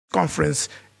conference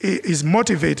is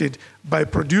motivated by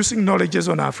producing knowledges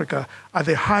on Africa at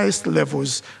the highest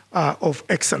levels of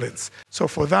excellence. So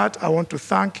for that, I want to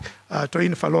thank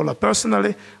Toyin Falola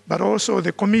personally, but also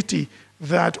the committee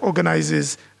that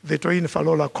organizes the Toyin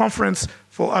Falola Conference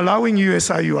for allowing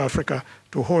USIU-Africa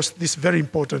to host this very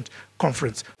important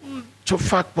conference.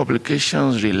 TOFAC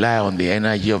publications rely on the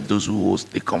energy of those who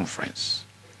host the conference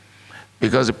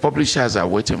because the publishers are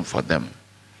waiting for them.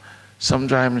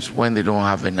 Sometimes when they don't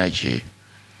have energy,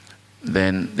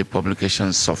 then the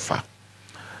publications suffer.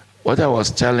 What I was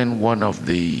telling one of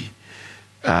the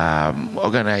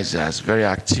organizers, very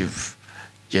active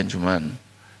gentleman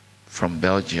from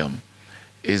Belgium,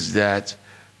 is that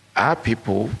our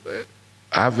people,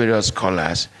 our various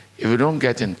scholars, if you don't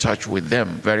get in touch with them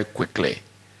very quickly,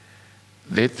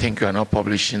 they think you are not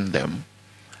publishing them,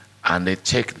 and they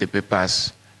take the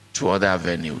papers to other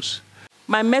venues.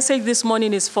 My message this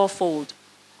morning is fourfold.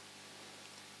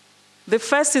 The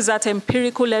first is that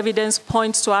empirical evidence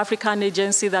points to African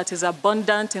agency that is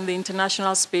abundant in the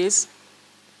international space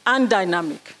and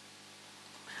dynamic.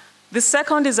 The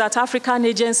second is that African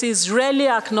agency is rarely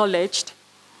acknowledged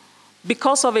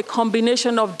because of a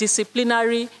combination of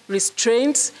disciplinary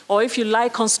restraints, or if you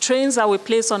like, constraints that we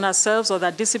place on ourselves or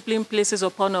that discipline places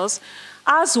upon us,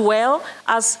 as well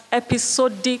as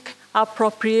episodic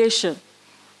appropriation.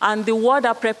 And the word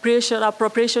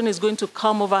appropriation is going to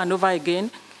come over and over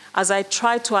again as I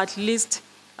try to at least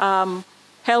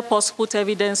help us put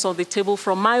evidence on the table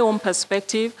from my own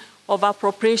perspective of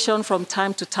appropriation from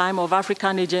time to time of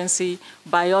African agency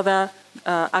by other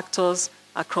actors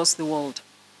across the world.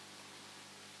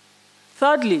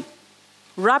 Thirdly,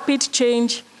 rapid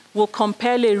change will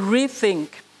compel a rethink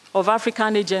of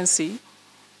African agency,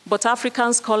 but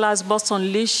African scholars must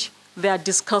unleash their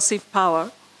discursive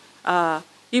power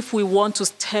if we want to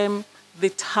stem the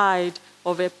tide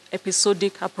of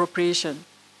episodic appropriation.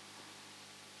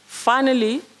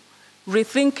 Finally,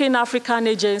 rethinking African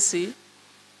agency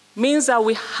means that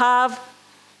we have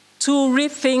to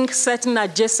rethink certain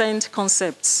adjacent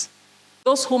concepts.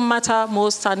 Those who matter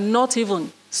most are not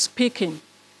even speaking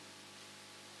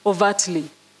overtly.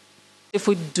 If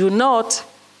we do not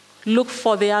look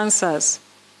for the answers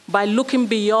by looking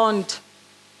beyond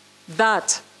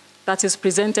that is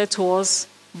presented to us,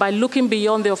 by looking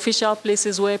beyond the official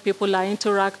places where people are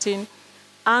interacting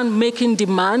and making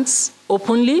demands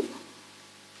openly,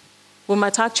 we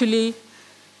might actually,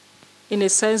 in a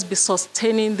sense, be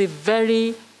sustaining the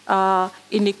very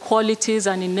inequalities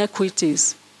and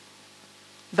inequities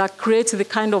that create the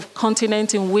kind of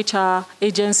continent in which our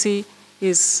agency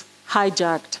is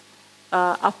hijacked,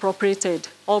 appropriated,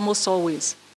 almost always.